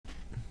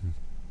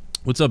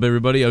What's up,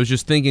 everybody? I was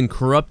just thinking,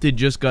 Corrupted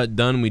just got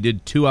done. We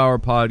did 2-hour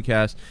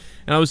podcast,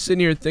 and I was sitting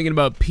here thinking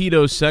about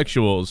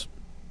pedosexuals.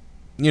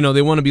 You know,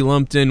 they want to be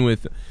lumped in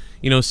with,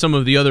 you know, some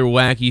of the other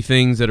wacky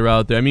things that are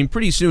out there. I mean,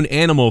 pretty soon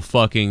animal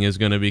fucking is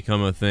going to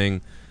become a thing,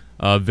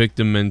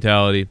 victim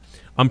mentality.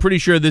 I'm pretty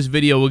sure this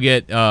video will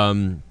get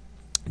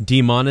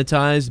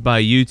demonetized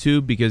by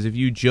YouTube, because if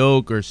you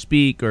joke or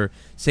speak or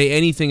say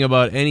anything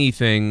about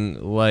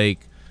anything like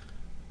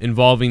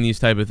involving these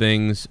type of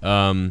things,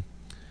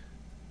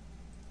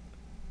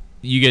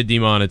 you get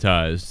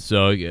demonetized.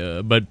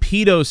 So, but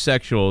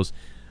pedosexuals,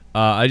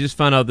 I just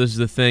found out this is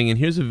the thing, and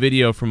here's a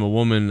video from a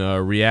woman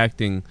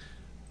reacting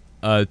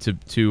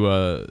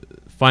to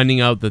finding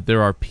out that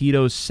there are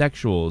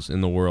pedosexuals in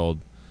the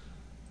world.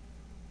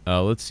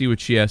 Let's see what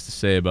she has to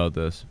say about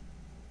this.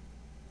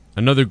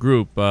 Another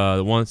group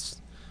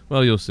wants,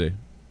 well, you'll see.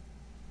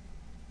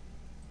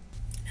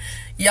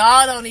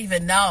 Y'all don't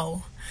even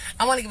know.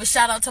 I want to give a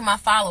shout out to my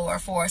follower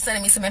for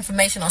sending me some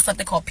information on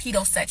something called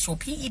pedosexual,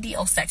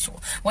 P-E-D-O-sexual.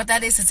 What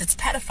that is it's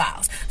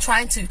pedophiles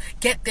trying to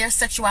get their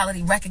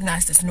sexuality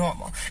recognized as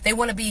normal. They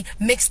want to be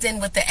mixed in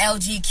with the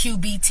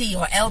LGQBT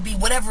or LB,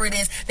 whatever it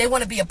is. They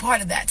want to be a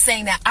part of that,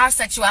 saying that our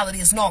sexuality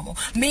is normal.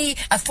 Me,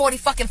 a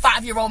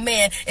 45-year-old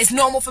man, it's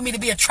normal for me to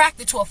be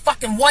attracted to a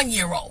fucking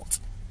 1-year-old.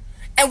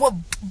 And what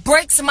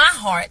breaks my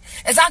heart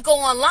is I go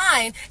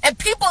online and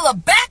people are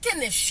backing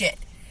this shit.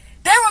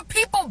 There are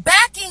people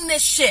backing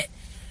this shit.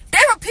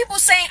 There are people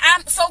saying,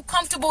 I'm so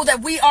comfortable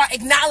that we are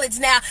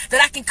acknowledged now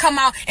that I can come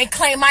out and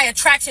claim my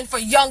attraction for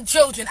young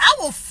children. I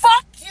will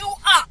fuck you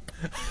up.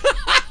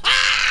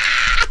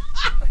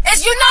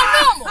 Is you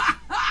not normal?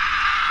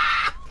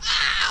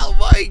 Oh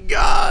my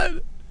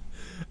God.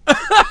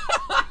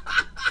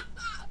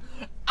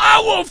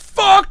 I will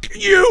fuck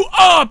you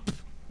up.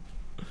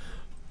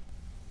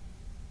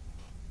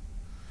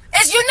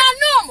 Is you not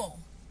normal?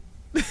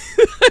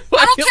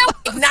 I don't care.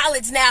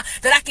 Acknowledge now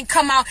that I can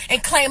come out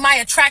and claim my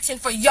attraction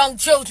for young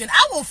children.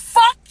 I will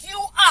fuck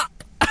you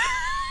up.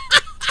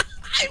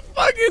 I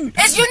fucking.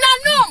 Is you not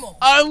normal?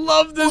 I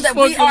love this that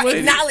fucking we are lady.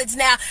 Acknowledged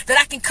now that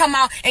I can come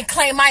out and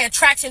claim my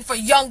attraction for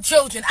young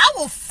children. I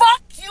will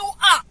fuck you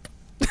up.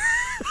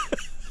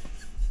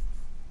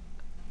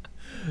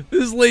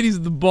 This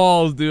lady's the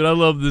balls, dude. I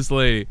love this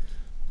lady.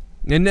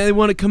 And they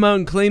want to come out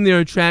and claim their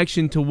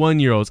attraction to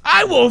 1-year-olds.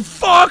 I will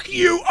fuck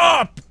you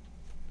up.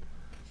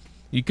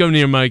 You come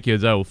near my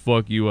kids, I will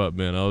fuck you up,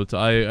 man.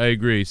 I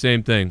agree.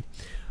 Same thing.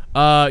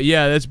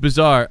 Yeah, that's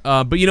bizarre.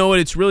 But you know what?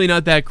 It's really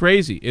not that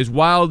crazy. As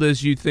wild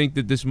as you think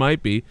that this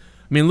might be. I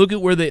mean, look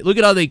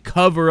at how they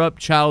cover up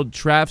child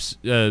sex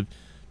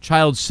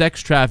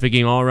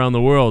trafficking all around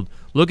the world.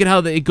 Look at how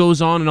it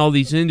goes on in all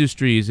these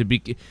industries.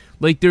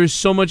 Like, there's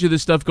so much of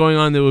this stuff going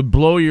on that would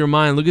blow your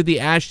mind. Look at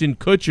the Ashton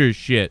Kutcher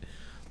shit.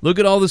 Look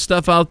at all the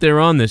stuff out there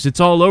on this. It's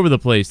all over the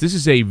place. This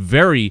is a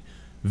very,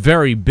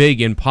 very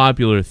big and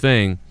popular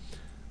thing.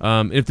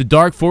 If the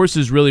dark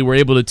forces really were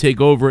able to take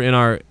over in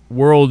our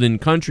world and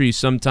country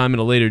sometime at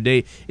a later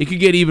date, it could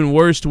get even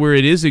worse to where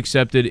it is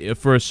accepted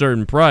for a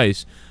certain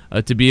price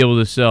to be able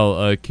to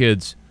sell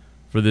kids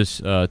for this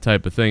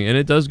type of thing. And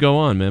it does go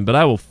on, man. But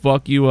I will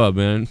fuck you up,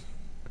 man.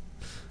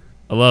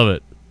 I love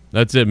it.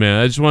 That's it,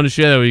 man. I just wanted to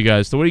share that with you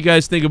guys. So what do you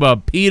guys think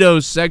about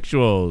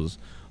pedosexuals?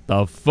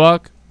 The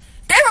fuck?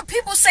 There are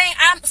people saying,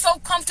 I'm so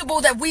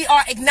comfortable that we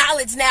are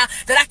acknowledged now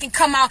that I can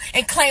come out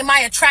and claim my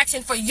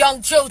attraction for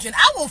young children.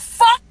 I will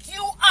fuck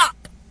you up.